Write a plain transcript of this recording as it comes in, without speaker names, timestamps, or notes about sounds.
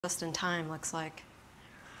Just in time, looks like.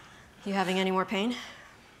 You having any more pain?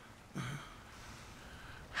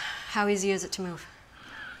 How easy is it to move?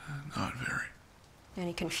 Not very.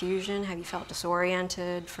 Any confusion? Have you felt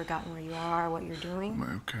disoriented, forgotten where you are, what you're doing? Am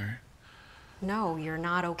I okay? No, you're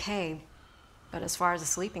not okay. But as far as the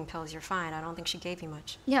sleeping pills, you're fine. I don't think she gave you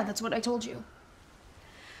much. Yeah, that's what I told you.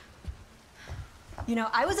 You know,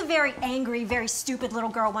 I was a very angry, very stupid little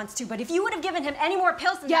girl once too, but if you would have given him any more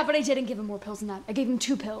pills than Yeah, but I didn't give him more pills than that. I gave him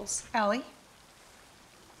 2 pills. Ellie,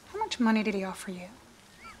 how much money did he offer you?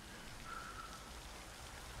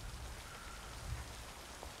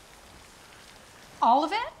 All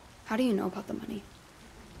of it? How do you know about the money?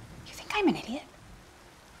 You think I'm an idiot?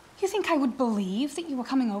 You think I would believe that you were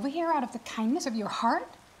coming over here out of the kindness of your heart?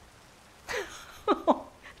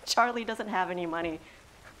 Charlie doesn't have any money.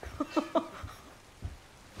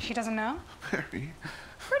 She doesn't know? Mary.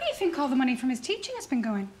 Where do you think all the money from his teaching has been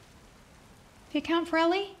going? The account for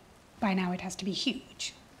Ellie? By now it has to be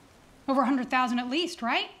huge. Over 100,000 at least,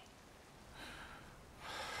 right?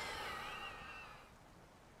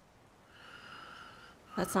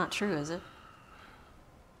 That's not true, is it?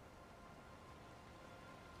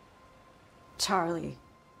 Charlie.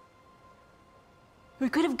 We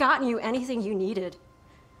could have gotten you anything you needed.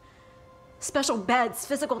 Special beds,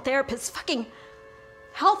 physical therapists, fucking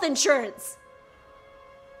health insurance.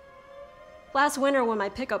 Last winter when my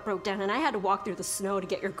pickup broke down and I had to walk through the snow to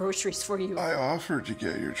get your groceries for you. I offered to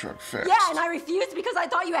get your truck fixed. Yeah, and I refused because I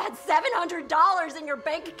thought you had $700 in your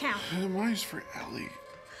bank account. The money's for Ellie.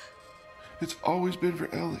 It's always been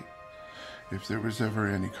for Ellie. If there was ever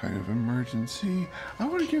any kind of emergency, I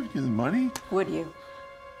would have given you the money. Would you?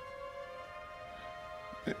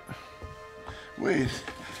 Wait.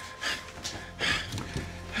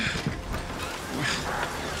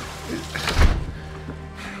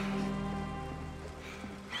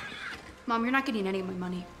 Mom, you're not getting any of my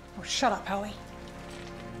money. Oh, shut up, Ellie.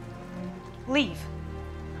 Leave.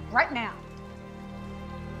 Right now.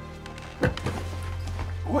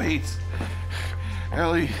 Wait.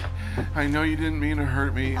 Ellie, I know you didn't mean to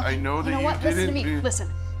hurt me. Okay, I know that you know what? didn't Listen to me. mean... Listen.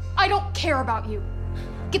 I don't care about you.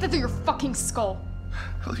 Get that through your fucking skull.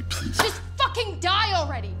 Ellie, please. Just fucking die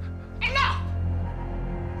already. Enough!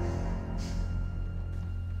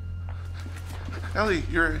 Ellie,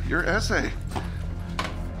 your essay.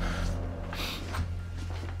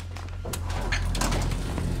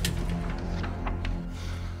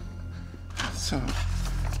 So,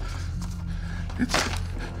 it's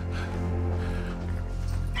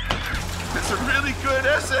a really good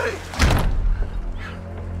essay.